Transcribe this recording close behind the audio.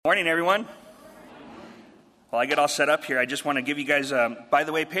Morning, everyone. While I get all set up here, I just want to give you guys, by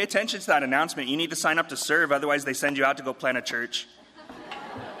the way, pay attention to that announcement. You need to sign up to serve, otherwise they send you out to go plant a church.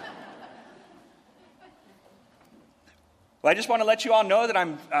 Well, I just want to let you all know that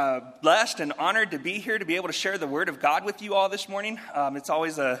I'm blessed and honored to be here, to be able to share the Word of God with you all this morning. It's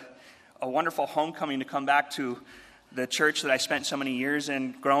always a wonderful homecoming to come back to the church that I spent so many years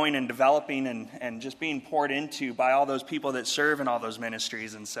in, growing and developing and just being poured into by all those people that serve in all those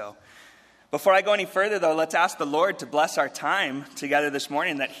ministries. And so, before I go any further, though, let's ask the Lord to bless our time together this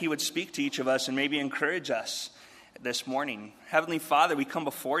morning, that He would speak to each of us and maybe encourage us this morning. Heavenly Father, we come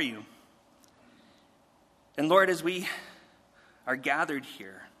before You. And Lord, as we are gathered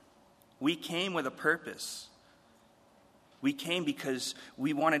here, we came with a purpose. We came because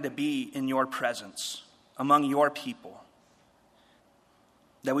we wanted to be in Your presence, among Your people,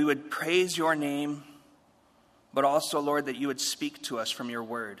 that we would praise Your name, but also, Lord, that You would speak to us from Your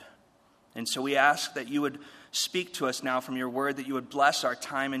word. And so we ask that You would speak to us now from Your word, that You would bless our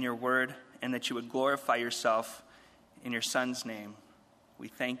time in Your word, and that You would glorify Yourself in Your Son's name. We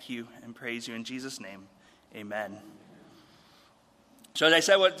thank You and praise You in Jesus' name. Amen. So as I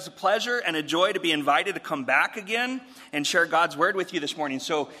said, it's a pleasure and a joy to be invited to come back again and share God's word with you this morning.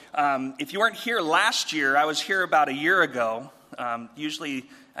 So if you weren't here last year, I was here about a year ago. Usually,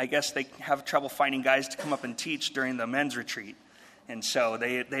 I guess they have trouble finding guys to come up and teach during the men's retreat. And so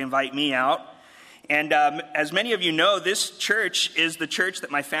they invite me out. And as many of you know, this church is the church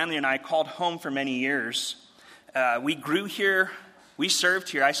that my family and I called home for many years. We grew here. We served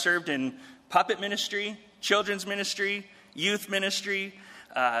here. I served in puppet ministry, children's ministry, youth ministry,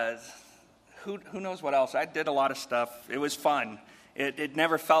 who knows what else. I did a lot of stuff. It was fun. It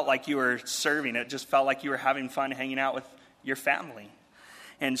never felt like you were serving. It just felt like you were having fun hanging out with your family.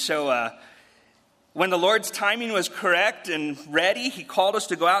 And so when the Lord's timing was correct and ready, He called us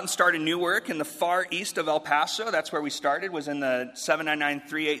to go out and start a new work in the far east of El Paso. That's where we started, was in the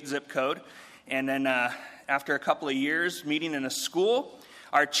 79938 zip code. And then after a couple of years meeting in a school,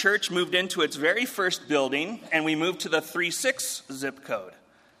 our church moved into its very first building, and we moved to the 36 zip code.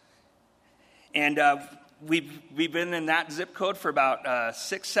 And we've been in that zip code for about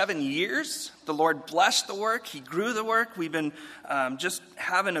 6-7 years. The Lord blessed the work. He grew the work. We've been just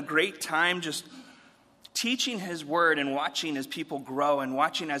having a great time just teaching His word and watching as people grow and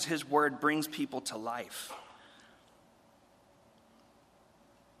watching as His word brings people to life.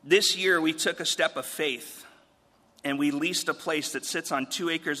 This year, we took a step of faith. And we leased a place that sits on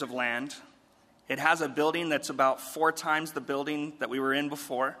 2 acres of land. It has a building that's about 4 times the building that we were in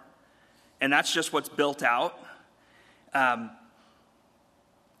before. And that's just what's built out. The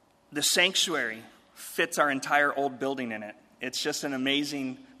sanctuary fits our entire old building in it. It's just an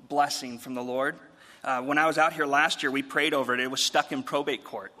amazing blessing from the Lord. When I was out here last year, we prayed over it. It was stuck in probate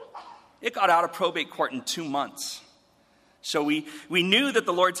court. It got out of probate court in 2 months. So we knew that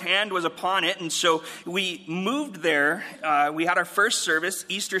the Lord's hand was upon it, and so we moved there. We had our first service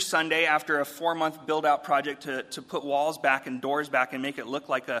Easter Sunday after a 4-month build-out project to put walls back and doors back and make it look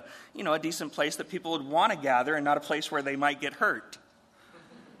like a decent place that people would want to gather and not a place where they might get hurt.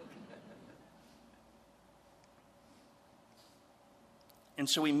 And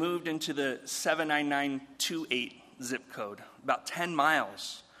so we moved into the 79928 zip code, about 10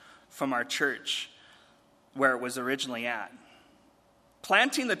 miles from our church, where it was originally at.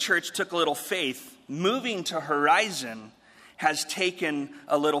 Planting the church took a little faith. Moving to Horizon has taken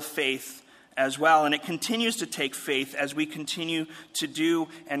a little faith as well, and it continues to take faith as we continue to do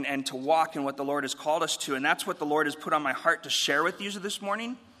and to walk in what the Lord has called us to. And that's what the Lord has put on my heart to share with you this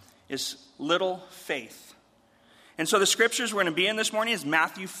morning, is little faith. And so the scriptures we're going to be in this morning is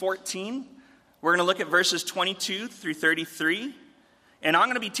Matthew 14. We're going to look at verses 22 through 33. And I'm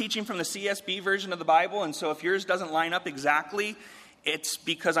going to be teaching from the CSB version of the Bible, and so if yours doesn't line up exactly, it's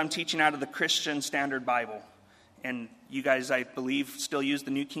because I'm teaching out of the Christian Standard Bible. And you guys, I believe, still use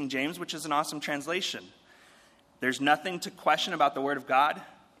the New King James, which is an awesome translation. There's nothing to question about the Word of God.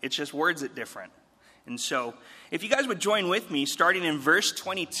 It's just words that different. And so if you guys would join with me, starting in verse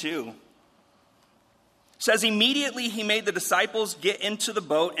 22. It says, "Immediately He made the disciples get into the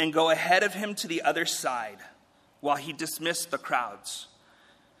boat and go ahead of Him to the other side, while He dismissed the crowds.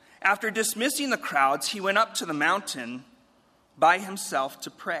 After dismissing the crowds, He went up to the mountain by Himself to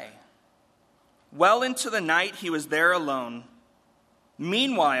pray. Well into the night, He was there alone.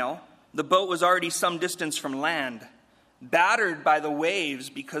 Meanwhile, the boat was already some distance from land, battered by the waves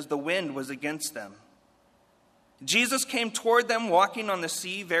because the wind was against them. Jesus came toward them walking on the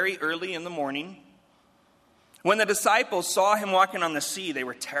sea very early in the morning. When the disciples saw Him walking on the sea, they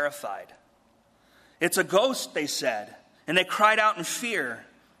were terrified. 'It's a ghost,' they said, and they cried out in fear.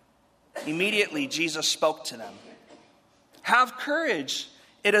 Immediately, Jesus spoke to them. "Have courage,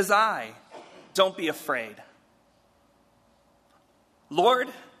 it is I. Don't be afraid."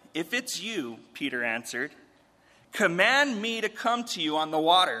 "Lord, if it's you," Peter answered, "command me to come to you on the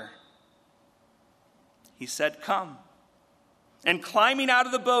water." He said, "Come." And climbing out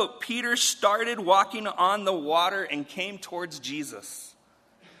of the boat, Peter started walking on the water and came towards Jesus.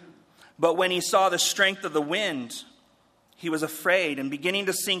 But when he saw the strength of the wind, he was afraid, and beginning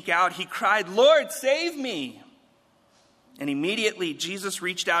to sink out, he cried, "Lord, save me!" And immediately Jesus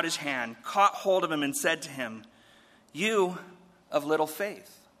reached out his hand, caught hold of him, and said to him, "You of little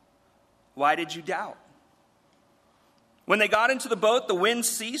faith, why did you doubt?" When they got into the boat, the wind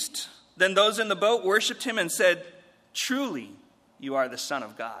ceased. Then those in the boat worshipped him and said, "Truly, you are the Son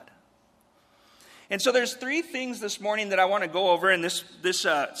of God." And so there's three things this morning that I want to go over, and this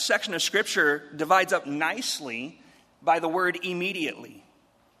section of Scripture divides up nicely by the word immediately.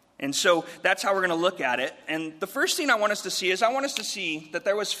 And so that's how we're going to look at it. And the first thing I want us to see is I want us to see that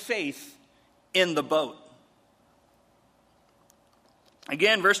there was faith in the boat.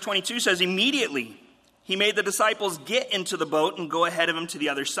 Again, verse 22 says, "Immediately he made the disciples get into the boat and go ahead of him to the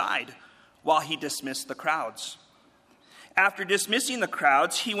other side, while he dismissed the crowds. After dismissing the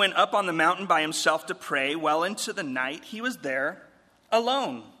crowds, he went up on the mountain by himself to pray. Well into the night, he was there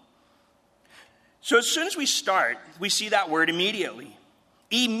alone." So as soon as we start, we see that word immediately.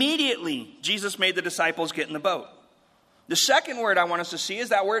 Immediately, Jesus made the disciples get in the boat. The second word I want us to see is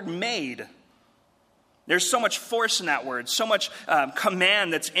that word made. There's so much force in that word, so much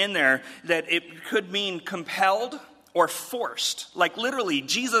command that's in there that it could mean compelled or forced. Like literally,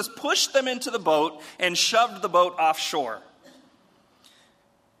 Jesus pushed them into the boat and shoved the boat offshore.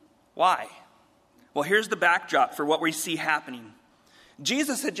 Why? Well, here's the backdrop for what we see happening.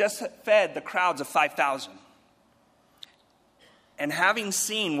 Jesus had just fed the crowds of 5,000. And having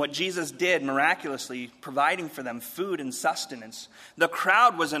seen what Jesus did miraculously, providing for them food and sustenance, the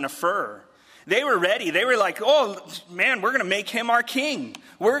crowd was in a furor. They were ready. They were like, "Oh, man, we're going to make him our king.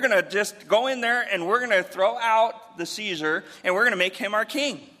 We're going to just go in there and we're going to throw out the Caesar and we're going to make him our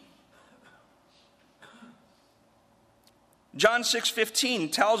king." John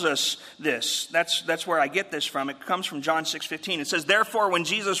 6:15 tells us this. That's where I get this from. It comes from John 6:15. It says, "Therefore, when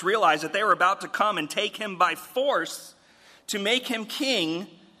Jesus realized that they were about to come and take him by force to make him king,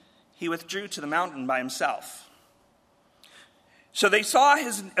 he withdrew to the mountain by himself." So they saw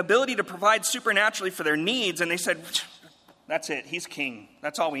his ability to provide supernaturally for their needs, and they said, "That's it, he's king.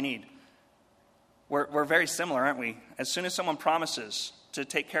 That's all we need." We're very similar, aren't we? As soon as someone promises to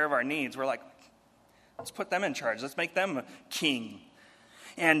take care of our needs, we're like, let's put them in charge. Let's make them king.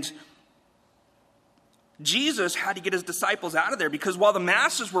 And Jesus had to get his disciples out of there because while the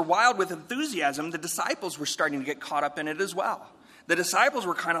masses were wild with enthusiasm, the disciples were starting to get caught up in it as well. The disciples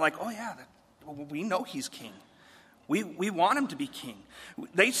were kind of like, "Oh yeah, we know he's king. We want him to be king."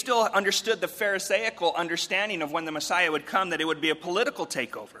 They still understood the Pharisaical understanding of when the Messiah would come, that it would be a political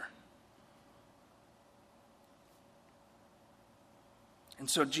takeover. And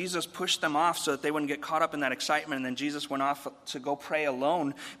so Jesus pushed them off so that they wouldn't get caught up in that excitement. And then Jesus went off to go pray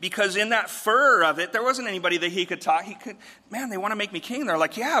alone. Because in that furor of it, there wasn't anybody that he could talk. "Man, they want to make me king." They're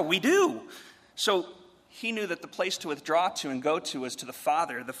like, "Yeah, we do." So he knew that the place to withdraw to and go to was to the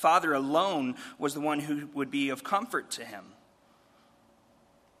Father. The Father alone was the one who would be of comfort to him.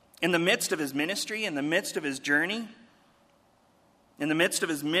 In the midst of his ministry, in the midst of his journey, in the midst of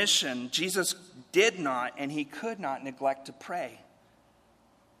his mission, Jesus did not and he could not neglect to pray.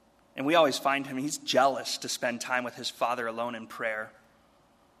 And we always find him, he's jealous to spend time with his Father alone in prayer.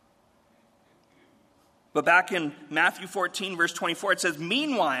 But back in Matthew 14, verse 24, it says,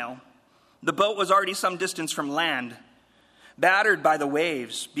 "Meanwhile, the boat was already some distance from land, battered by the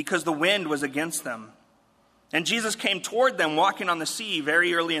waves, because the wind was against them. And Jesus came toward them, walking on the sea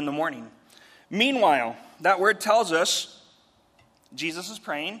very early in the morning." Meanwhile, that word tells us Jesus is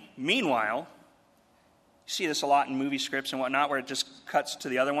praying. Meanwhile, you see this a lot in movie scripts and whatnot, where it just cuts to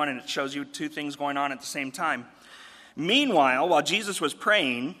the other one and it shows you two things going on at the same time. Meanwhile, while Jesus was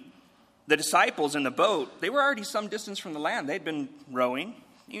praying, the disciples in the boat, they were already some distance from the land. They'd been rowing.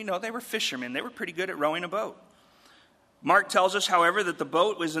 You know, they were fishermen. They were pretty good at rowing a boat. Mark tells us, however, that the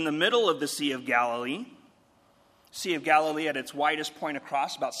boat was in the middle of the Sea of Galilee. Sea of Galilee at its widest point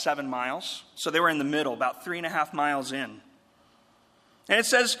across, about 7 miles. So they were in the middle, about 3.5 miles in. And it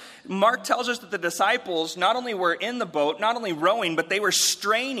says, Mark tells us that the disciples not only were in the boat, not only rowing, but they were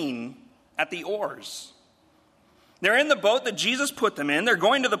straining at the oars. They're in the boat that Jesus put them in. They're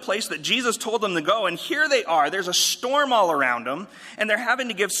going to the place that Jesus told them to go. And here they are. There's a storm all around them. And they're having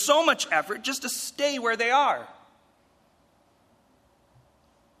to give so much effort just to stay where they are.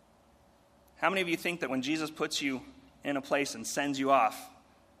 How many of you think that when Jesus puts you in a place and sends you off,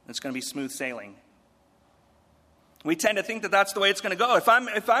 it's going to be smooth sailing? We tend to think that that's the way it's going to go. If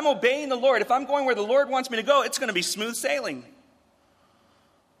I'm obeying the Lord, if I'm going where the Lord wants me to go, it's going to be smooth sailing.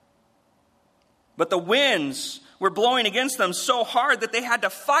 But the winds were blowing against them so hard that they had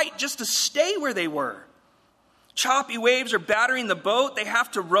to fight just to stay where they were. Choppy waves are battering the boat. They have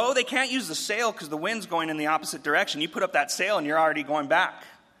to row. They can't use the sail because the wind's going in the opposite direction. You put up that sail and you're already going back.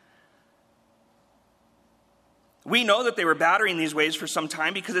 We know that they were battering these waves for some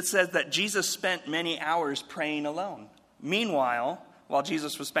time because it says that Jesus spent many hours praying alone. Meanwhile, while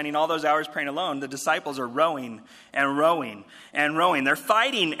Jesus was spending all those hours praying alone, the disciples are rowing and rowing and rowing. They're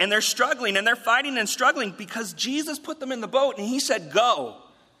fighting and they're struggling and they're fighting and struggling because Jesus put them in the boat and he said, go.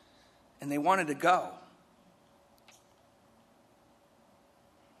 And they wanted to go.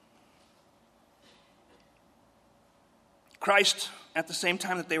 Christ, at the same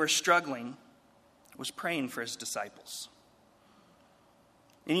time that they were struggling, was praying for his disciples.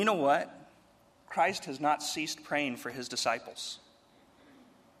 And you know what? Christ has not ceased praying for his disciples.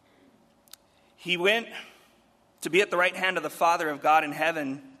 He went to be at the right hand of the Father of God in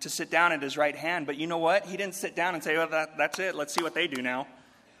heaven to sit down at his right hand. But you know what? He didn't sit down and say, well, that's it. Let's see what they do now.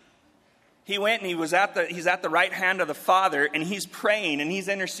 He went and he's at the right hand of the Father, and he's praying and he's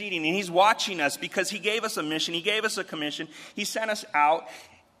interceding and he's watching us because he gave us a mission. He gave us a commission. He sent us out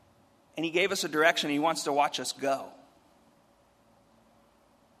and he gave us a direction. He wants to watch us go.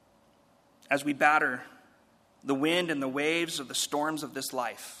 As we batter the wind and the waves of the storms of this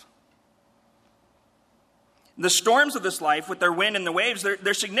life. The storms of this life with their wind and the waves,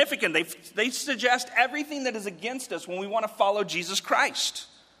 they're significant. They suggest everything that is against us when we want to follow Jesus Christ.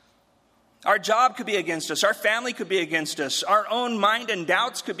 Our job could be against us. Our family could be against us. Our own mind and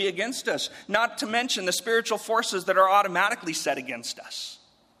doubts could be against us. Not to mention the spiritual forces that are automatically set against us.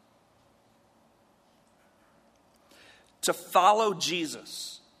 To follow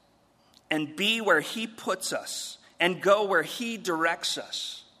Jesus and be where he puts us and go where he directs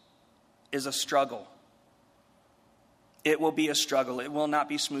us is a struggle. It will be a struggle. It will not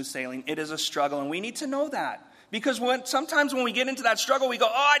be smooth sailing. It is a struggle, and we need to know that. Because sometimes when we get into that struggle, we go,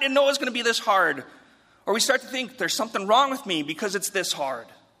 I didn't know it was going to be this hard. Or we start to think there's something wrong with me because it's this hard.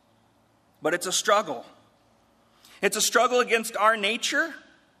 But it's a struggle. It's a struggle against our nature.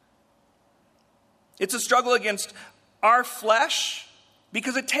 It's a struggle against our flesh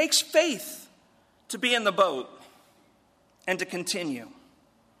because it takes faith to be in the boat and to continue.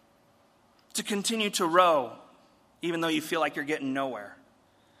 To continue to row even though you feel like you're getting nowhere.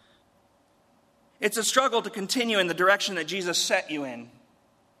 It's a struggle to continue in the direction that Jesus set you in,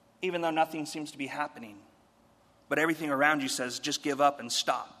 even though nothing seems to be happening. But everything around you says, just give up and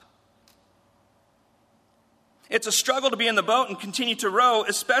stop. It's a struggle to be in the boat and continue to row,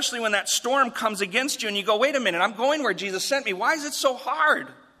 especially when that storm comes against you and you go, wait a minute, I'm going where Jesus sent me. Why is it so hard?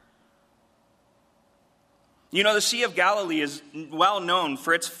 You know, the Sea of Galilee is well known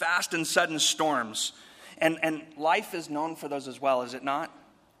for its fast and sudden storms. And life is known for those as well, is it not?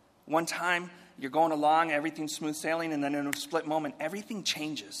 One time, you're going along, everything's smooth sailing, and then in a split moment, everything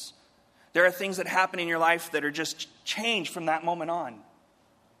changes. There are things that happen in your life that are just changed from that moment on.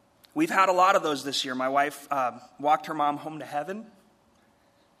 We've had a lot of those this year. My wife walked her mom home to heaven.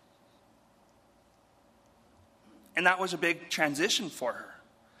 And that was a big transition for her.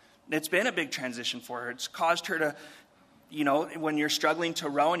 It's been a big transition for her. It's caused her to, when you're struggling to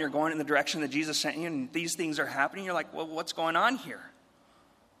row and you're going in the direction that Jesus sent you and these things are happening, you're like, well, what's going on here?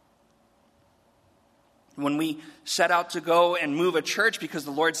 When we set out to go and move a church because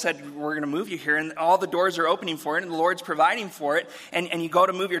the Lord said we're going to move you here and all the doors are opening for it and the Lord's providing for it and you go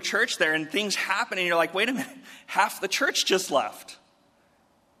to move your church there and things happen and you're like, wait a minute, half the church just left.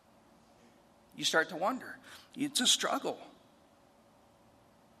 You start to wonder. It's a struggle.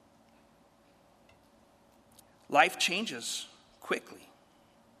 Life changes quickly.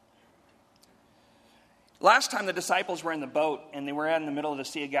 Last time the disciples were in the boat and they were in the middle of the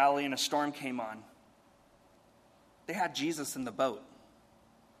Sea of Galilee and a storm came on. They had Jesus in the boat.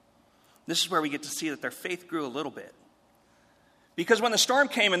 This is where we get to see that their faith grew a little bit. Because when the storm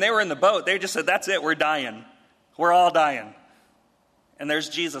came and they were in the boat, they just said, that's it, we're dying. We're all dying. And there's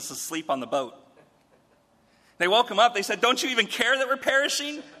Jesus asleep on the boat. They woke him up. They said, don't you even care that we're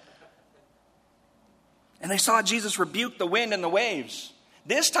perishing? And they saw Jesus rebuke the wind and the waves.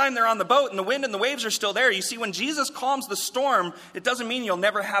 This time they're on the boat and the wind and the waves are still there. You see, when Jesus calms the storm, it doesn't mean you'll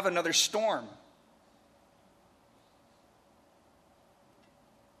never have another storm.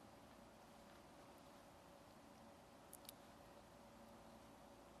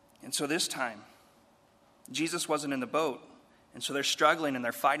 And so this time, Jesus wasn't in the boat. And so they're struggling and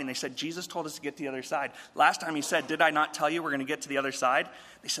they're fighting. They said, Jesus told us to get to the other side. Last time he said, did I not tell you we're going to get to the other side?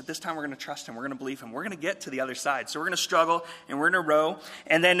 They said, this time we're going to trust him. We're going to believe him. We're going to get to the other side. So we're going to struggle and we're going to row.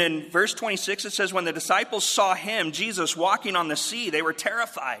 And then in verse 26, it says, when the disciples saw him, Jesus, walking on the sea, they were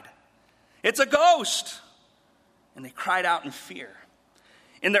terrified. It's a ghost. And they cried out in fear.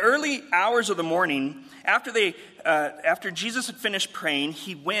 In the early hours of the morning, after Jesus had finished praying,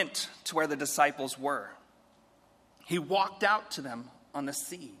 he went to where the disciples were. He walked out to them on the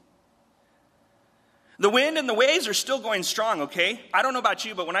sea. The wind and the waves are still going strong, okay? I don't know about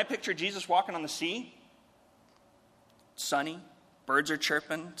you, but when I picture Jesus walking on the sea, it's sunny, birds are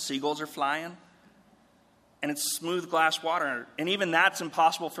chirping, seagulls are flying, and it's smooth glass water. And even that's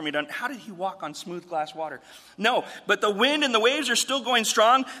impossible for me to how did he walk on smooth glass water? No, but the wind and the waves are still going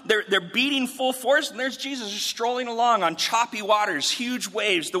strong. They're beating full force, and there's Jesus just strolling along on choppy waters, huge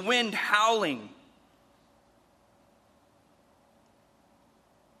waves, the wind howling.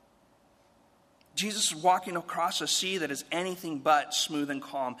 Jesus is walking across a sea that is anything but smooth and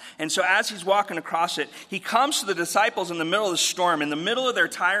calm. And so as he's walking across it, he comes to the disciples in the middle of the storm, in the middle of their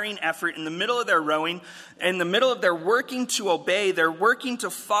tiring effort, in the middle of their rowing, in the middle of their working to obey, they're working to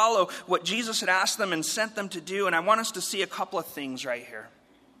follow what Jesus had asked them and sent them to do. And I want us to see a couple of things right here.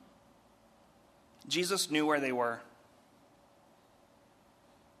 Jesus knew where they were.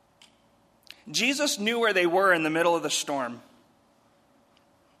 Jesus knew where they were in the middle of the storm.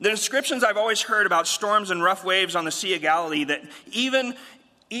 The descriptions I've always heard about storms and rough waves on the Sea of Galilee, that even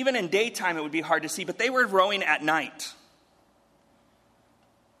in daytime it would be hard to see, but they were rowing at night.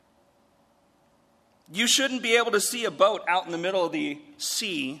 You shouldn't be able to see a boat out in the middle of the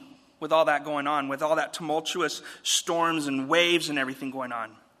sea with all that going on, with all that tumultuous storms and waves and everything going on.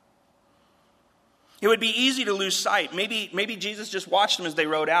 It would be easy to lose sight. Maybe Jesus just watched them as they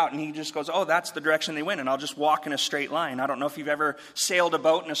rowed out, and he just goes, oh, that's the direction they went, and I'll just walk in a straight line. I don't know if you've ever sailed a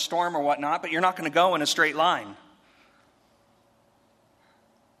boat in a storm or whatnot, but you're not going to go in a straight line.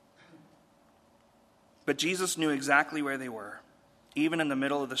 But Jesus knew exactly where they were, even in the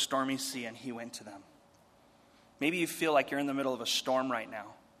middle of the stormy sea, and he went to them. Maybe you feel like you're in the middle of a storm right now.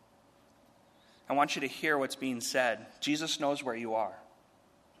 I want you to hear what's being said. Jesus knows where you are.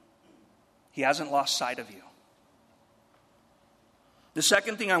 He hasn't lost sight of you. The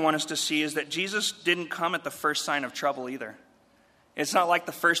second thing I want us to see is that Jesus didn't come at the first sign of trouble either. It's not like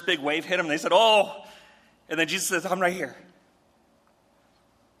the first big wave hit him. They said, oh, and then Jesus says, I'm right here.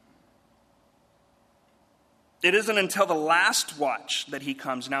 It isn't until the last watch that he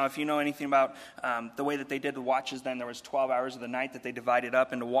comes. Now, if you know anything about the way that they did the watches then, there was 12 hours of the night that they divided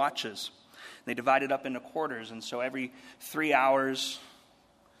up into watches. They divided up into quarters, and so every 3 hours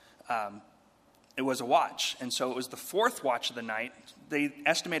it was a watch. And so it was the fourth watch of the night. They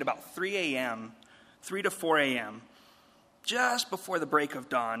estimate about 3 a.m., 3 to 4 a.m., just before the break of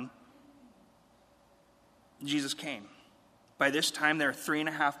dawn, Jesus came. By this time, they're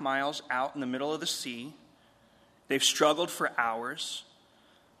 3.5 miles out in the middle of the sea. They've struggled for hours.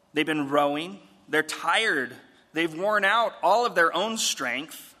 They've been rowing. They're tired. They've worn out all of their own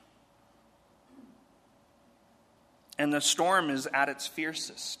strength. And the storm is at its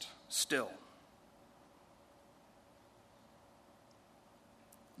fiercest still.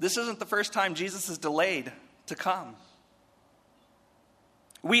 This isn't the first time Jesus is delayed to come.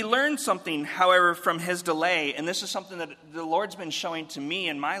 We learned something, however, from his delay, and this is something that the Lord's been showing to me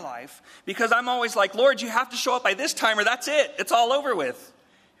in my life, because I'm always like, Lord, you have to show up by this time or that's it. It's all over with.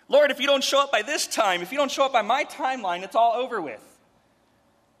 Lord, if you don't show up by this time, if you don't show up by my timeline, it's all over with.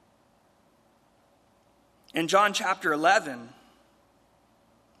 In John chapter 11,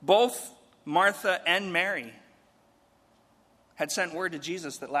 both Martha and Mary had sent word to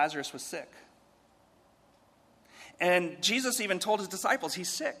Jesus that Lazarus was sick. And Jesus even told his disciples he's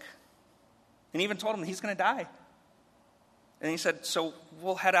sick. And even told them that he's going to die. And he said, so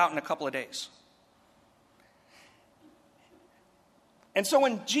we'll head out in a couple of days. And so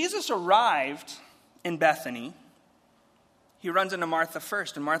when Jesus arrived in Bethany, he runs into Martha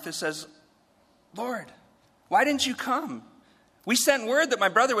first. And Martha says, Lord, why didn't you come? We sent word that my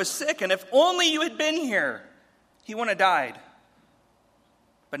brother was sick, and if only you had been here, he wouldn't have died.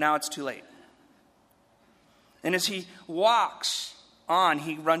 But now it's too late. And as he walks on,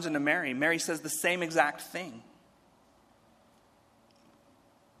 he runs into Mary. Mary says the same exact thing.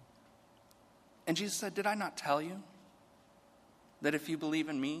 And Jesus said, did I not tell you that if you believe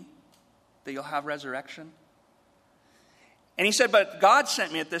in me, that you'll have resurrection? And he said, but God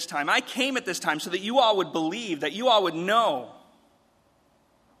sent me at this time. I came at this time so that you all would believe, that you all would know.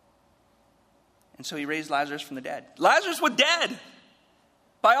 And so he raised Lazarus from the dead. Lazarus was dead.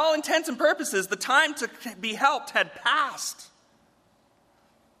 By all intents and purposes, the time to be helped had passed.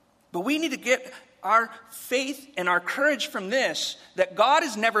 But we need to get our faith and our courage from this, that God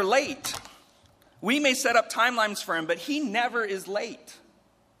is never late. We may set up timelines for him, but he never is late.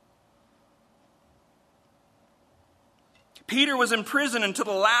 Peter was in prison until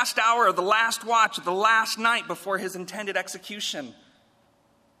the last hour of the last watch of the last night before his intended execution.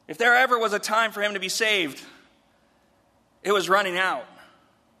 If there ever was a time for him to be saved, it was running out.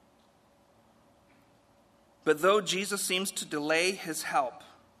 But though Jesus seems to delay his help,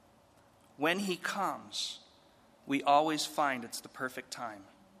 when he comes, we always find it's the perfect time.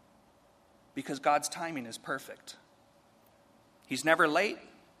 Because God's timing is perfect. He's never late.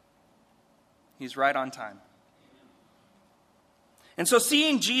 He's right on time. And so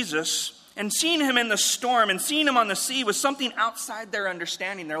seeing Jesus and seeing him in the storm and seeing him on the sea was something outside their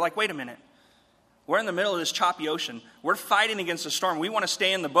understanding. They're like, wait a minute. We're in the middle of this choppy ocean. We're fighting against a storm. We want to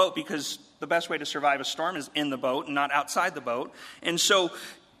stay in the boat because the best way to survive a storm is in the boat and not outside the boat. And so,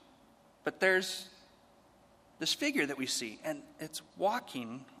 but there's this figure that we see, and it's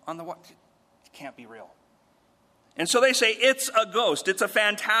walking on the water. It can't be real. And so they say, it's a ghost. It's a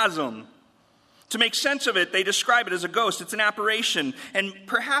phantasm. To make sense of it, they describe it as a ghost. It's an apparition. And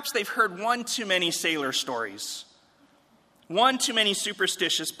perhaps they've heard one too many sailor stories. One too many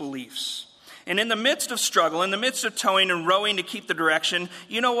superstitious beliefs. And in the midst of struggle, in the midst of towing and rowing to keep the direction,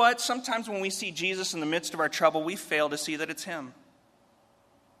 you know what? Sometimes when we see Jesus in the midst of our trouble, we fail to see that it's him.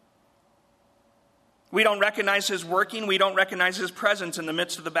 We don't recognize his working. We don't recognize his presence in the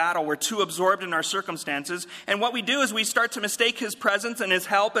midst of the battle. We're too absorbed in our circumstances. And what we do is we start to mistake his presence and his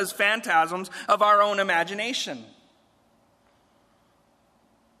help as phantasms of our own imagination.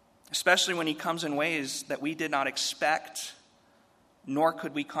 Especially when he comes in ways that we did not expect, nor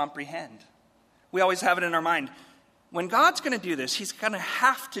could we comprehend. We always have it in our mind. When God's going to do this, he's going to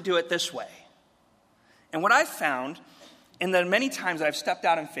have to do it this way. And what I've found in the many times I've stepped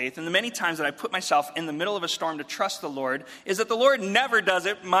out in faith, and the many times that I put myself in the middle of a storm to trust the Lord, is that the Lord never does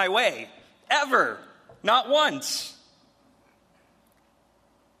it my way. Ever. Not once.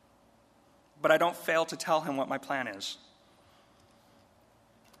 But I don't fail to tell him what my plan is.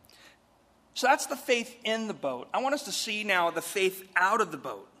 So that's the faith in the boat. I want us to see now the faith out of the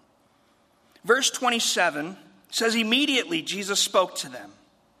boat. Verse 27 says, immediately Jesus spoke to them.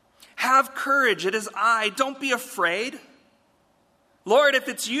 Have courage, it is I. Don't be afraid. Lord, if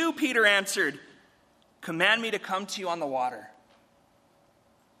it's you, Peter answered, command me to come to you on the water.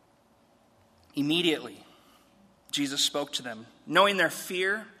 Immediately, Jesus spoke to them, knowing their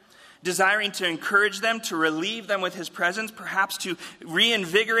fear, desiring to encourage them, to relieve them with his presence, perhaps to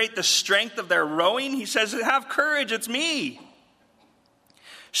reinvigorate the strength of their rowing. He says, have courage, it's me.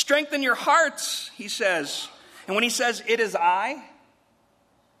 Strengthen your hearts, he says. And when he says, it is I,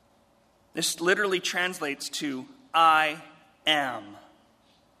 this literally translates to, I am.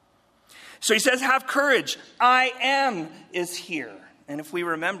 So he says, have courage. I am is here. And if we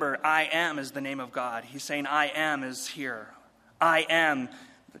remember, I am is the name of God. He's saying, I am is here. I am,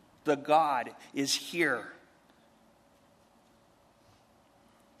 the God is here.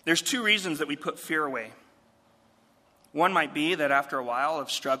 There's two reasons that we put fear away. One might be that after a while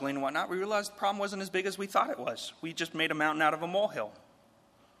of struggling and whatnot, we realized the problem wasn't as big as we thought it was. We just made a mountain out of a molehill.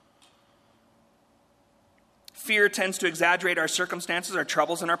 Fear tends to exaggerate our circumstances, our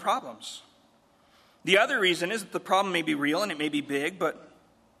troubles, and our problems. The other reason is that the problem may be real and it may be big, but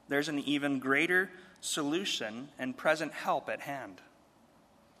there's an even greater solution and present help at hand.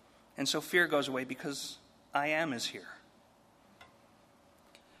 And so fear goes away because I am is here.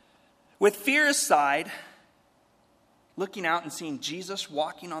 With fear aside, looking out and seeing Jesus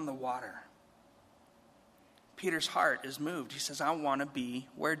walking on the water, Peter's heart is moved. He says, I want to be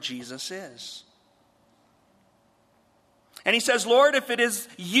where Jesus is. And he says, Lord, if it is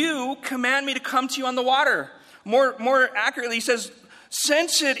you, command me to come to you on the water. More accurately, he says,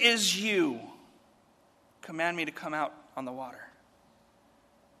 since it is you, command me to come out on the water.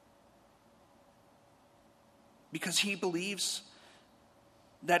 Because he believes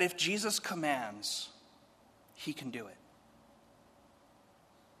that if Jesus commands, he can do it.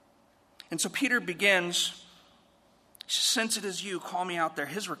 And so Peter begins, since it is you, call me out there.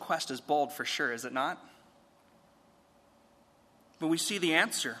 His request is bold for sure, is it not? But we see the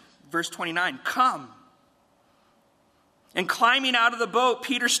answer. Verse 29, come. And climbing out of the boat,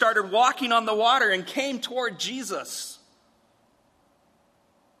 Peter started walking on the water and came toward Jesus.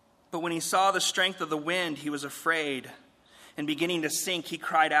 But when he saw the strength of the wind, he was afraid. And beginning to sink, he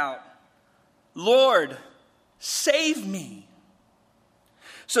cried out, Lord, save me.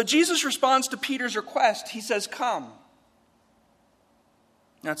 So Jesus responds to Peter's request. He says, come.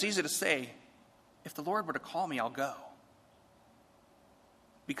 Now it's easy to say, if the Lord were to call me, I'll go.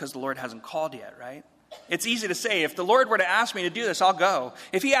 because the Lord hasn't called yet, right? It's easy to say, if the Lord were to ask me to do this, I'll go.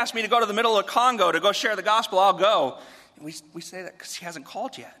 If he asked me to go to the middle of the Congo to go share the gospel, I'll go. We say that because he hasn't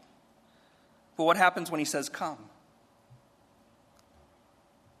called yet. But what happens when he says, come?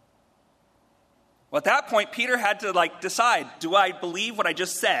 Well, at that point, Peter had to decide, do I believe what I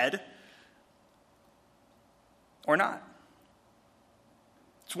just said or not?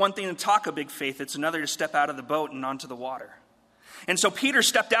 It's one thing to talk a big faith. It's another to step out of the boat and onto the water. And so Peter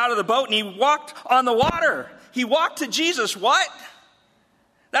stepped out of the boat and he walked on the water. He walked to Jesus. What?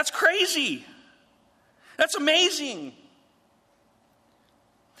 That's crazy. That's amazing.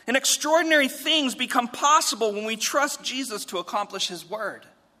 And extraordinary things become possible when we trust Jesus to accomplish his word.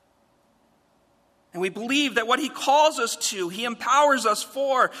 And we believe that what he calls us to, he empowers us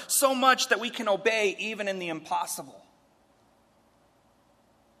for so much that we can obey even in the impossible.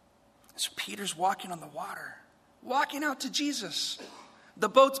 So Peter's walking on the water, walking out to Jesus. The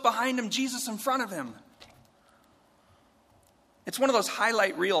boat's behind him, Jesus in front of him. It's one of those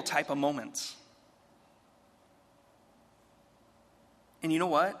highlight reel type of moments. And you know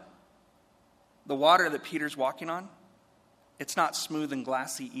what? The water that Peter's walking on, it's not smooth and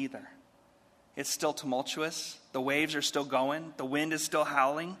glassy either. It's still tumultuous. The waves are still going. The wind is still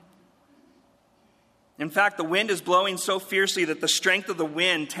howling. In fact, the wind is blowing so fiercely that the strength of the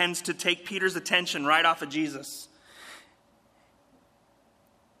wind tends to take Peter's attention right off of Jesus.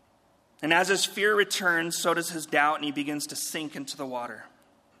 And as his fear returns, so does his doubt, and he begins to sink into the water.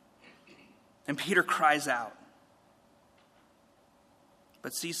 And Peter cries out.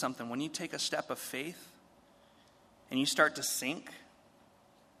 But see something, when you take a step of faith and you start to sink,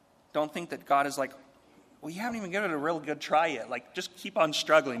 don't think that God is like, well, you haven't even given it a real good try yet. Just keep on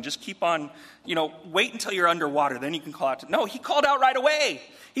struggling. Just keep on, wait until you're underwater. Then you can call out. No, he called out right away.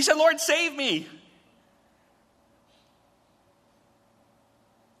 He said, Lord, save me.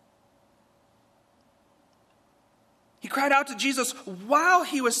 He cried out to Jesus while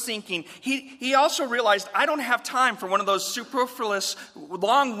he was sinking. He also realized, I don't have time for one of those superfluous,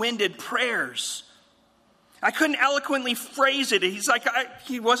 long-winded prayers. I couldn't eloquently phrase it.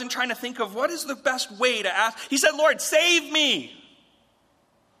 He wasn't trying to think of what is the best way to ask. He said, Lord, save me.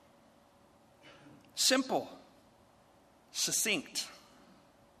 Simple. Succinct.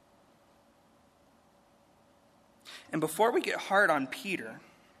 And before we get hard on Peter,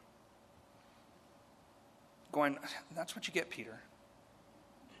 going, that's what you get, Peter.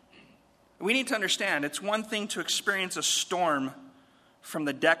 We need to understand, it's one thing to experience a storm from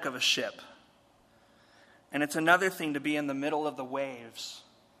the deck of a ship. And it's another thing to be in the middle of the waves,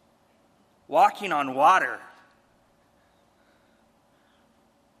 walking on water.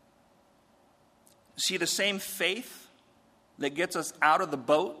 See, the same faith that gets us out of the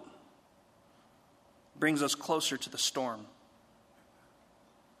boat brings us closer to the storm.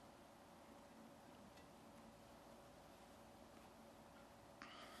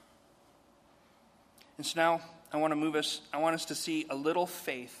 And so now I want us to see a little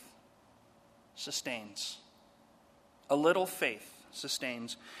faith sustains. A little faith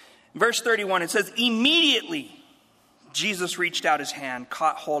sustains. Verse 31, it says, immediately Jesus reached out his hand,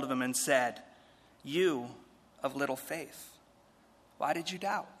 caught hold of him, and said, you of little faith, why did you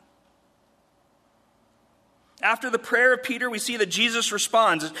doubt? After the prayer of Peter, we see that Jesus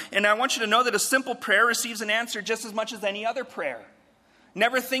responds. And I want you to know that a simple prayer receives an answer just as much as any other prayer.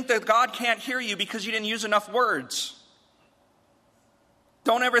 Never think that God can't hear you because you didn't use enough words.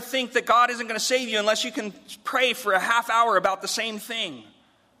 Don't ever think that God isn't going to save you unless you can pray for a half hour about the same thing.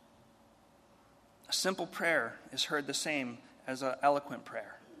 A simple prayer is heard the same as an eloquent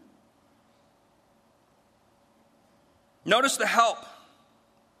prayer. Notice the help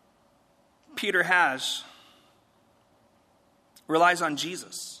Peter has relies on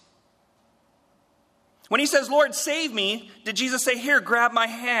Jesus. When he says, Lord, save me, did Jesus say, here, grab my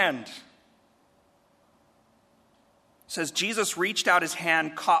hand? It says Jesus reached out his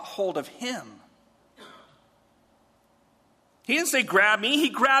hand, caught hold of him. He didn't say grab me, he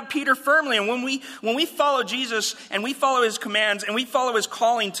grabbed Peter firmly. And when we follow Jesus and we follow his commands and we follow his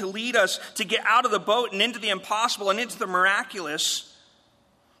calling to lead us to get out of the boat and into the impossible and into the miraculous,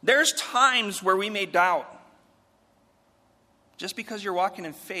 there's times where we may doubt. Just because you're walking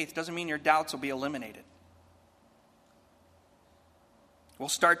in faith doesn't mean your doubts will be eliminated. We'll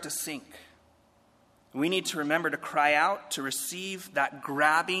start to sink. We need to remember to cry out to receive that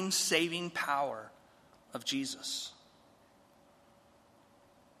grabbing, saving power of Jesus.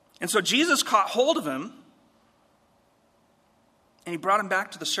 And so Jesus caught hold of him and he brought him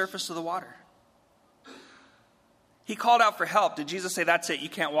back to the surface of the water. He called out for help. Did Jesus say, that's it, you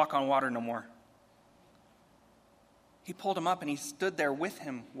can't walk on water no more? He pulled him up and he stood there with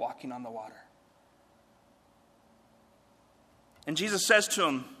him walking on the water. And Jesus says to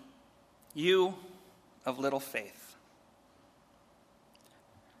him, "You of little faith."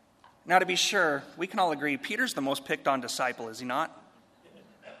 Now, to be sure, we can all agree, Peter's the most picked on disciple, is he not?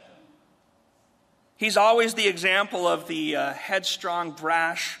 He's always the example of the headstrong,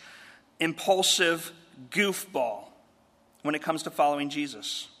 brash, impulsive goofball when it comes to following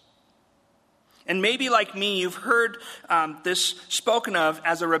Jesus. And maybe like me, you've heard this spoken of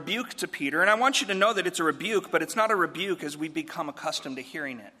as a rebuke to Peter. And I want you to know that it's a rebuke, but it's not a rebuke as we become accustomed to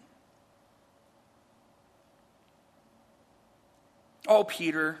hearing it. "Oh,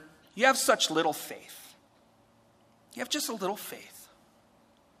 Peter, you have such little faith. You have just a little faith.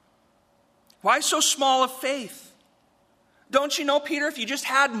 Why so small of faith? Don't you know, Peter, if you just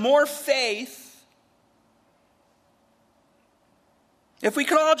had more faith, if we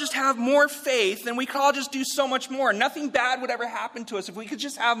could all just have more faith, then we could all just do so much more. Nothing bad would ever happen to us if we could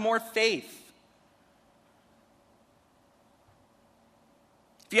just have more faith.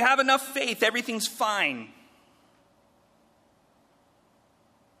 If you have enough faith, everything's fine."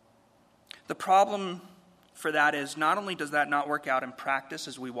 The problem for that is not only does that not work out in practice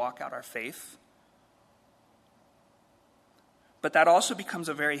as we walk out our faith, but that also becomes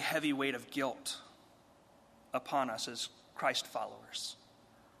a very heavy weight of guilt upon us as Christ followers.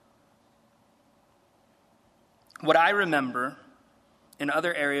 What I remember in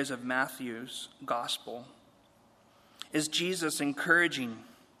other areas of Matthew's gospel is Jesus encouraging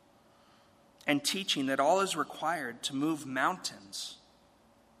and teaching that all is required to move mountains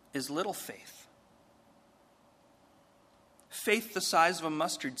is little faith. Faith the size of a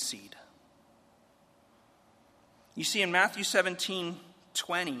mustard seed. You see, in Matthew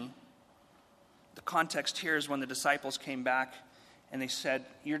 17:20, the context here is when the disciples came back and they said,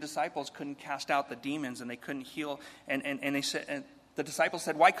 "Your disciples couldn't cast out the demons and they couldn't heal." And they said, and the disciples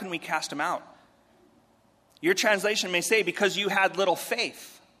said, "Why couldn't we cast them out?" Your translation may say, "Because you had little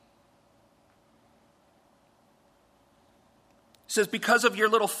faith." It says, "Because of your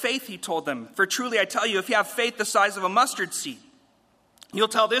little faith," he told them. "For truly I tell you, if you have faith the size of a mustard seed, you'll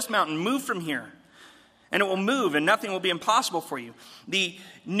tell this mountain, 'Move from here,' and it will move, and nothing will be impossible for you." The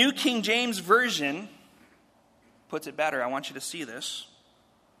New King James Version puts it better. I want you to see this.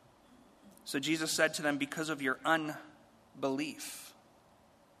 So Jesus said to them, "Because of your unbelief.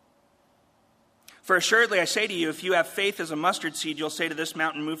 For assuredly I say to you, if you have faith as a mustard seed, you'll say to this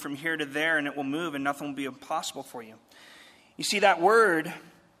mountain, 'Move from here to there,' and it will move, and nothing will be impossible for you." You see, that word,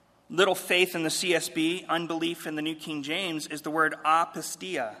 little faith in the CSB, unbelief in the New King James, is the word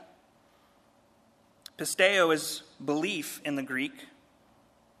apistia. Pisteo is belief in the Greek.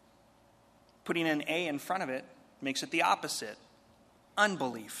 Putting an A in front of it makes it the opposite.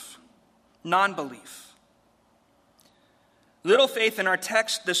 Unbelief. Non-belief. Little faith in our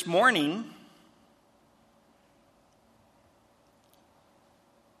text this morning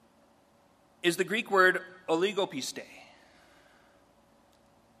is the Greek word oligopiste.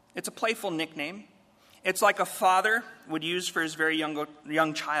 It's a playful nickname. It's like a father would use for his very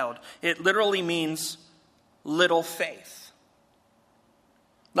young child. It literally means little faith.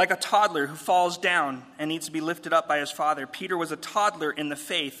 Like a toddler who falls down and needs to be lifted up by his father. Peter was a toddler in the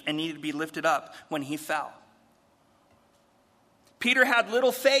faith and needed to be lifted up when he fell. Peter had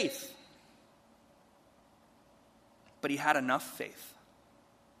little faith, but he had enough faith.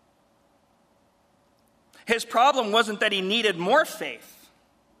 His problem wasn't that he needed more faith.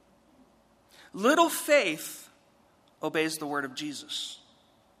 Little faith obeys the word of Jesus.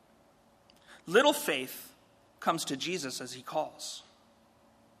 Little faith comes to Jesus as he calls.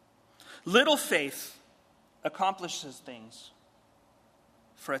 Little faith accomplishes things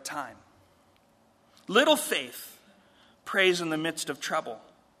for a time. Little faith prays in the midst of trouble.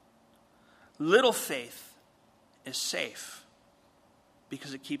 Little faith is safe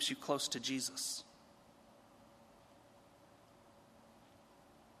because it keeps you close to Jesus.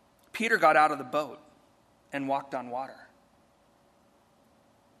 Peter got out of the boat and walked on water.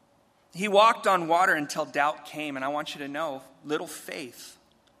 He walked on water until doubt came, and I want you to know, little faith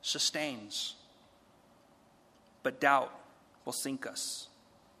sustains, but doubt will sink us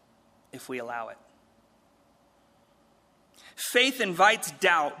if we allow it. Faith invites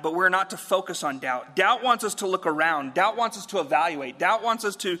doubt, but we're not to focus on doubt. Doubt wants us to look around. Doubt wants us to evaluate. Doubt wants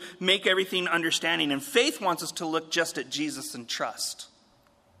us to make everything understanding, and faith wants us to look just at Jesus and trust.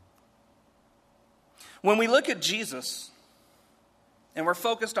 When we look at Jesus and we're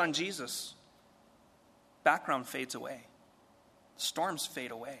focused on Jesus, background fades away. Storms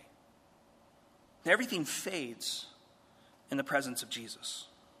fade away. Everything fades in the presence of Jesus.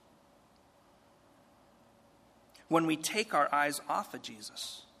 when we take our eyes off of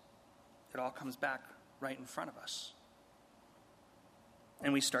Jesus, it all comes back right in front of us.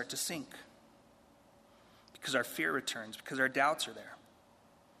 And we start to sink because our fear returns, because our doubts are there.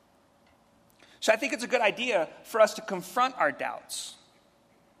 So I think it's a good idea for us to confront our doubts.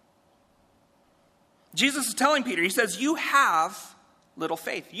 Jesus is telling Peter, he says, you have little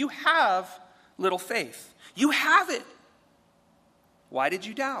faith. You have little faith. You have it. Why did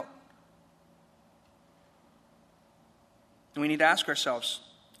you doubt? And we need to ask ourselves,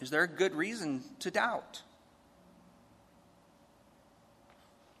 is there a good reason to doubt?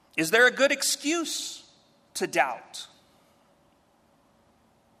 Is there a good excuse to doubt?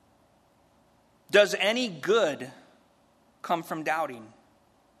 Does any good come from doubting?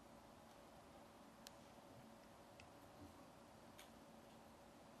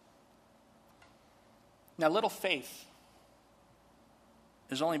 Now, little faith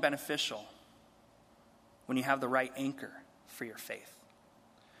is only beneficial when you have the right anchor for your faith.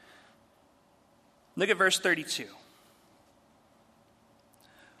 Look at verse 32.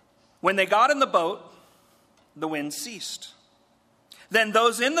 When they got in the boat, the wind ceased. Then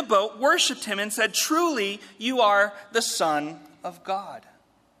those in the boat worshipped him and said, truly, you are the Son of God.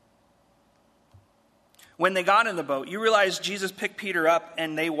 When they got in the boat, you realize Jesus picked Peter up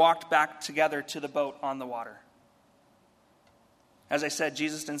and they walked back together to the boat on the water. As I said,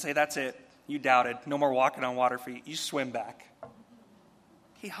 Jesus didn't say, that's it. You doubted. No more walking on water for you. You swim back.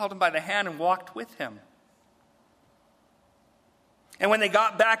 He held him by the hand and walked with him. And when they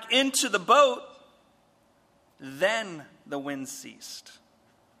got back into the boat, then the wind ceased.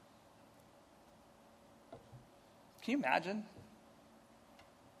 Can you imagine?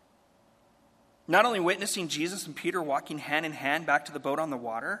 Not only witnessing Jesus and Peter walking hand in hand back to the boat on the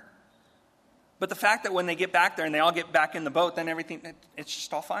water, but the fact that when they get back there and they all get back in the boat, then everything, it's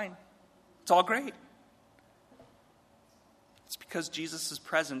just all fine. It's all great. It's because Jesus'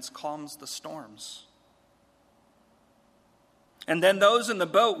 presence calms the storms. And then those in the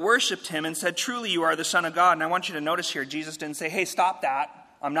boat worshipped him and said, truly, you are the Son of God. And I want you to notice here, Jesus didn't say, hey, stop that.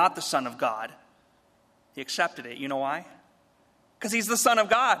 I'm not the Son of God. He accepted it. You know why? Because he's the Son of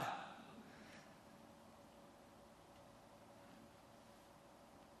God.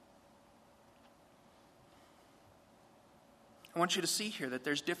 I want you to see here that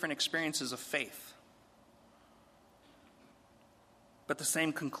there's different experiences of faith, but the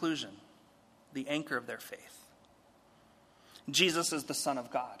same conclusion, the anchor of their faith. Jesus is the Son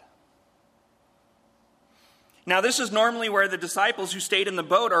of God. Now, this is normally where the disciples who stayed in the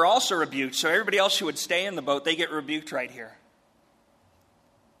boat are also rebuked. So everybody else who would stay in the boat, they get rebuked right here.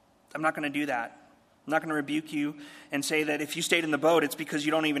 I'm not going to do that. I'm not going to rebuke you and say that if you stayed in the boat, it's because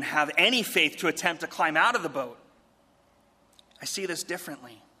you don't even have any faith to attempt to climb out of the boat. I see this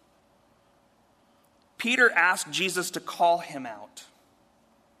differently. Peter asked Jesus to call him out.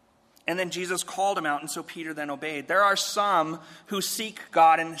 And then Jesus called him out, and so Peter then obeyed. There are some who seek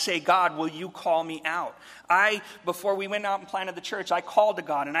God and say, God, will you call me out? Before we went out and planted the church, I called to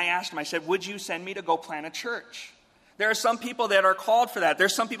God and I asked him, I said, would you send me to go plant a church? There are some people that are called for that.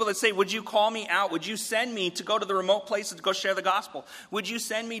 There's some people that say, would you call me out? Would you send me to go to the remote places to go share the gospel? Would you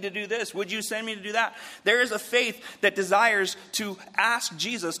send me to do this? Would you send me to do that? There is a faith that desires to ask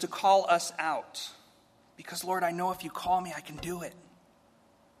Jesus to call us out. Because, Lord, I know if you call me, I can do it.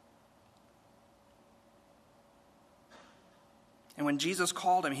 And when Jesus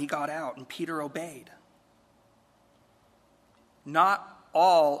called him, he got out and Peter obeyed. Not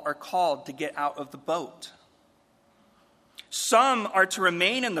all are called to get out of the boat. Some are to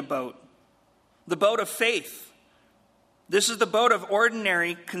remain in the boat of faith. This is the boat of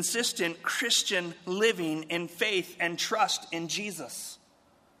ordinary, consistent Christian living in faith and trust in Jesus.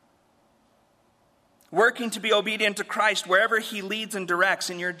 Working to be obedient to Christ wherever he leads and directs,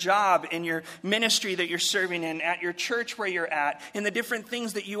 in your job, in your ministry that you're serving in, at your church where you're at, in the different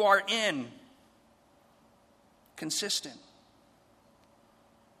things that you are in. Consistent.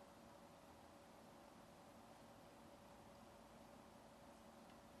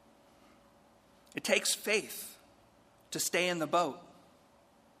 It takes faith to stay in the boat.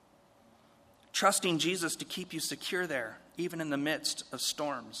 Trusting Jesus to keep you secure there, even in the midst of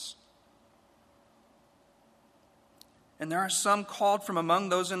storms. And there are some called from among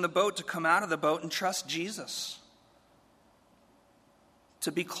those in the boat to come out of the boat and trust Jesus.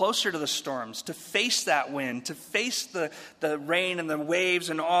 To be closer to the storms, to face that wind, to face the rain and the waves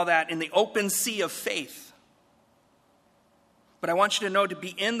and all that in the open sea of faith. But I want you to know, to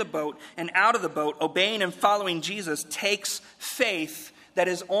be in the boat and out of the boat, obeying and following Jesus, takes faith that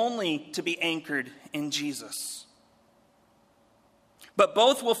is only to be anchored in Jesus. But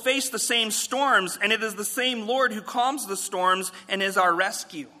both will face the same storms, and it is the same Lord who calms the storms and is our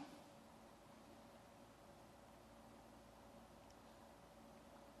rescue.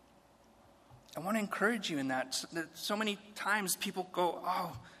 I want to encourage you in that. So many times people go,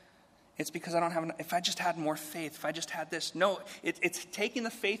 oh, it's because I don't have enough. If I just had more faith, if I just had this. No, it's taking the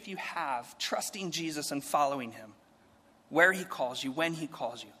faith you have, trusting Jesus and following him. Where he calls you, when he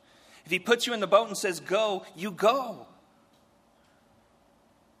calls you. If he puts you in the boat and says go, you go.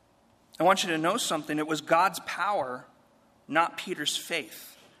 I want you to know something. It was God's power, not Peter's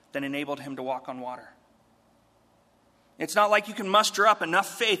faith, that enabled him to walk on water. It's not like you can muster up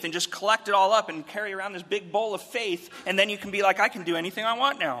enough faith and just collect it all up and carry around this big bowl of faith, and then you can be like, I can do anything I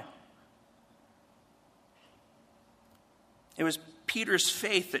want now. It was Peter's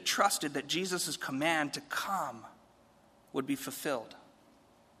faith that trusted that Jesus' command to come would be fulfilled.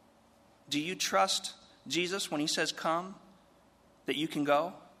 Do you trust Jesus when he says come, that you can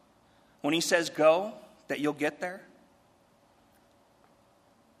go? When he says go, that you'll get there?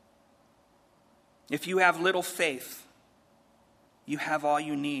 If you have little faith, you have all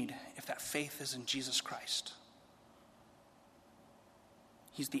you need if that faith is in Jesus Christ.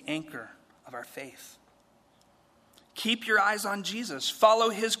 He's the anchor of our faith. Keep your eyes on Jesus. Follow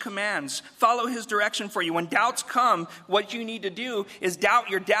his commands. Follow his direction for you. When doubts come, what you need to do is doubt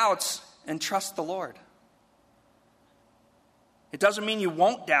your doubts and trust the Lord. It doesn't mean you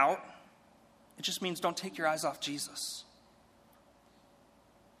won't doubt. It just means don't take your eyes off Jesus.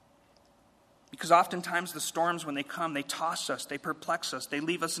 Because oftentimes the storms, when they come, they toss us, they perplex us, they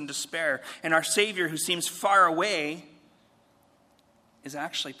leave us in despair. And our Savior, who seems far away, is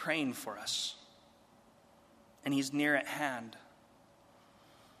actually praying for us. And he's near at hand.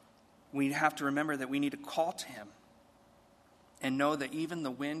 We have to remember that we need to call to him and know that even the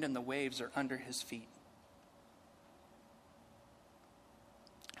wind and the waves are under his feet.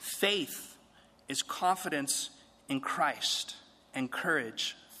 Faith is confidence in Christ and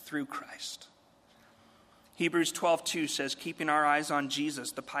courage through Christ. Hebrews 12:2 says, keeping our eyes on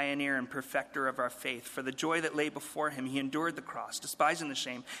Jesus, the pioneer and perfecter of our faith. For the joy that lay before him, he endured the cross, despising the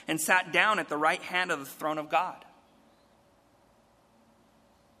shame, and sat down at the right hand of the throne of God.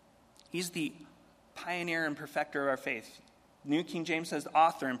 He's the pioneer and perfecter of our faith. New King James says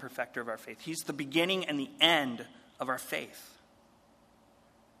author and perfecter of our faith. He's the beginning and the end of our faith.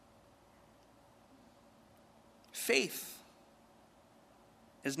 Faith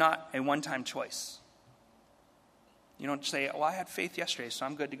is not a one-time choice. You don't say, well, I had faith yesterday, so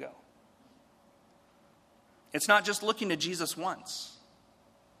I'm good to go. It's not just looking to Jesus once.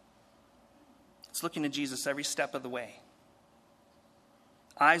 It's looking to Jesus every step of the way.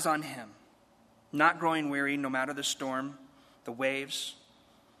 Eyes on him. Not growing weary no matter the storm, the waves,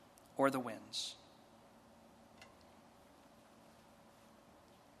 or the winds.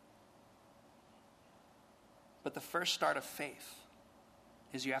 But the first start of faith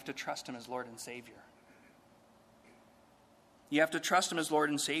is you have to trust him as Lord and Savior. You have to trust him as Lord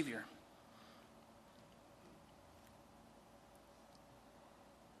and Savior.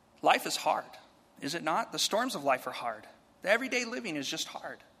 Life is hard, is it not? The storms of life are hard. The everyday living is just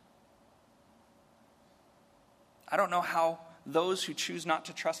hard. I don't know how those who choose not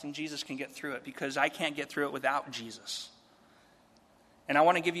to trust in Jesus can get through it, because I can't get through it without Jesus. And I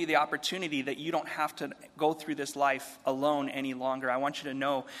want to give you the opportunity that you don't have to go through this life alone any longer. I want you to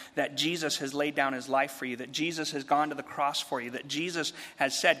know that Jesus has laid down his life for you, that Jesus has gone to the cross for you, that Jesus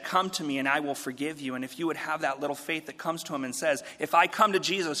has said, come to me and I will forgive you. And if you would have that little faith that comes to him and says, if I come to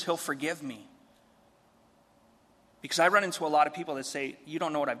Jesus, he'll forgive me. Because I run into a lot of people that say, you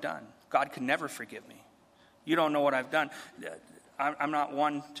don't know what I've done. God could never forgive me. You don't know what I've done. I'm not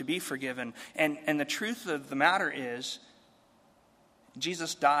one to be forgiven. And the truth of the matter is,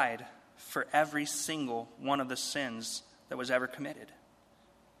 Jesus died for every single one of the sins that was ever committed.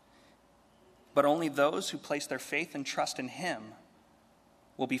 But only those who place their faith and trust in him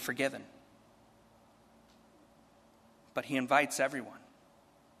will be forgiven. But he invites everyone.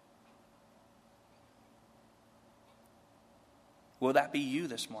 Will that be you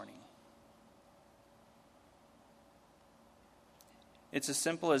this morning? It's as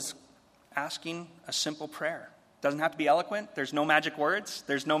simple as asking a simple prayer. Doesn't have to be eloquent. There's no magic words.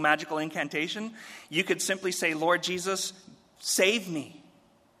 There's no magical incantation. You could simply say, Lord Jesus, save me.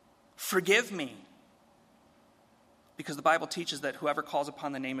 Forgive me. Because the Bible teaches that whoever calls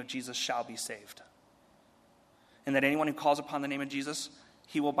upon the name of Jesus shall be saved. And that anyone who calls upon the name of Jesus,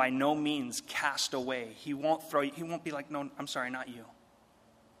 he will by no means cast away. He won't be like, no, I'm sorry, not you.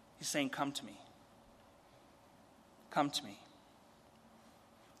 He's saying, come to me. Come to me.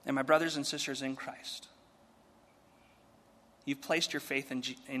 And my brothers and sisters in Christ, You've placed your faith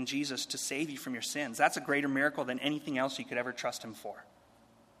in Jesus to save you from your sins. That's a greater miracle than anything else you could ever trust him for.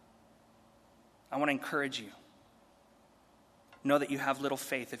 I want to encourage you. Know that you have little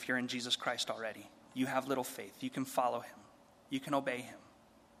faith if you're in Jesus Christ already. You have little faith. You can follow him. You can obey him.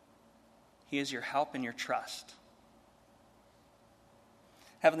 He is your help and your trust.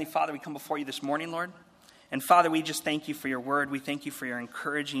 Heavenly Father, we come before you this morning, Lord. And Father, we just thank you for your word. We thank you for your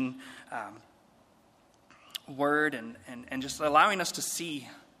encouraging word and just allowing us to see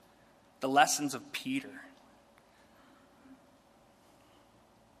the lessons of Peter.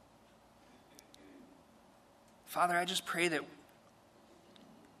 Father, I just pray that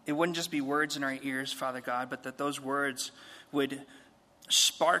it wouldn't just be words in our ears, Father God, but that those words would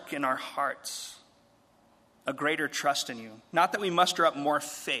spark in our hearts a greater trust in you. Not that we muster up more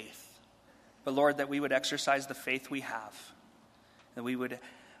faith, but Lord, that we would exercise the faith we have, that we would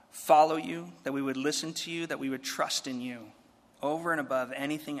follow you, that we would listen to you, that we would trust in you over and above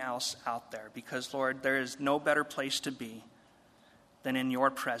anything else out there. Because, Lord, there is no better place to be than in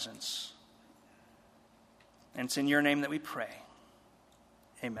your presence. And it's in your name that we pray.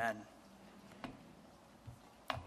 Amen.